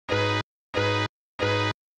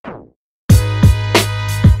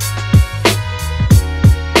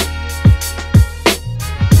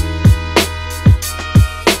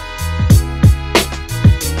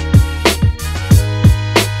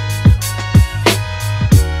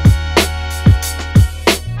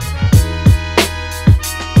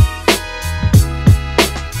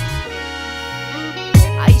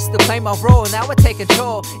played my role, now I take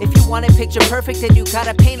control. If you want it picture perfect, then you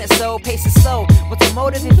gotta paint it so. Pace it slow. What's a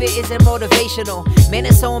motive if it isn't motivational? Man,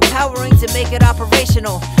 it's so empowering to make it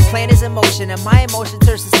operational. Plan is emotion, and my emotions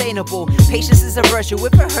are sustainable. Patience is a virtue.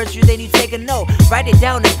 If it hurts you, then you take a note. Write it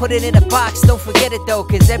down and put it in a box. Don't forget it though,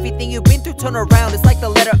 cause everything you've been through turn around. It's like the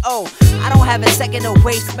letter O. I don't have a second to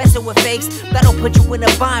waste messing with fakes. That'll put you in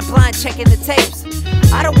a bind, blind checking the tapes.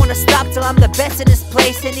 I don't wanna stop till I'm the best in this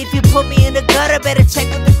place. And if you put me in the gutter, better check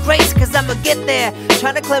with the grace, cause I'ma get there.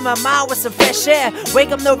 Trying to clear my mind with some fresh air.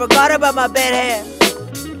 Wake up no regard about my bed hair.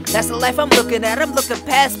 That's the life I'm looking at. I'm looking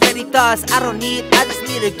past many thoughts I just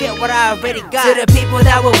need to get what I already got. To the people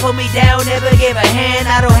that will put me down, never give a hand.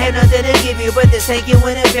 I don't have nothing to give you, but this thank you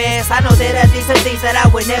in advance. I know that I did some things that I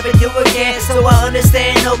would never do again. So I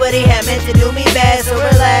understand nobody had meant to do me bad. So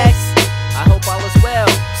relax, I hope all is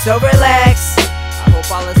well. So relax, I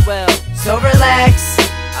hope all is well. So relax,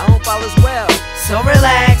 I hope all is well. So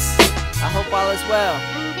relax, I hope all is well.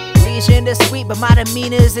 Lesion is sweet, but my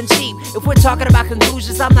demeanor isn't cheap. If we're talking about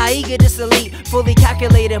conclusions, I'm not eager, just elite. Fully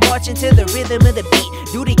calculated, marching to the rhythm of the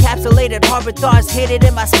beat. Duty capsulated, harbor thoughts hidden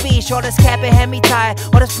in my speech. All this capping had me tired,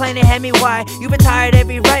 all this planning had me wired. You retired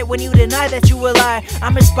every right when you deny that you were lying.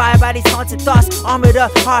 I'm inspired by these haunted thoughts, armored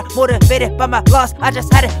up, hard, motivated by my loss. I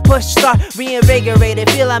just had to push start, reinvigorated.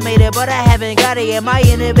 Feel I made it, but I haven't got it yet. My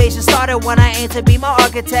innovation started when I aimed to be my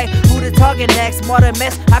architect. Who to target next? More than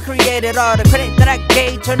mess, I created all the credit that I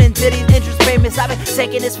gave, turning into these interest payments. I've been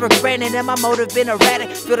taking this for granted, and my motive been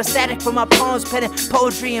erratic. Feel the static from my poems, penning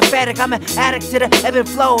poetry emphatic. I'm an addict to the ebb and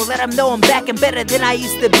flow. Let them know I'm back and better than I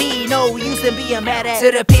used to be. No use in being mad at.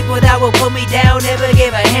 To the people that will put me down, never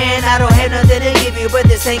give a hand. I don't have nothing to give you, but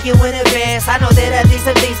this thank you in advance. I know that I did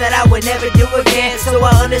some things that I would never do again. So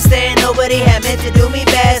I understand nobody had meant to do me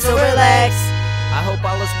bad. So relax, I hope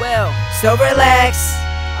all is well. So relax,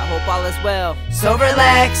 I hope all is well. So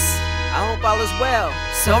relax, I hope all is well.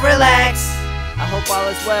 So relax, I hope all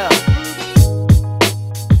is well.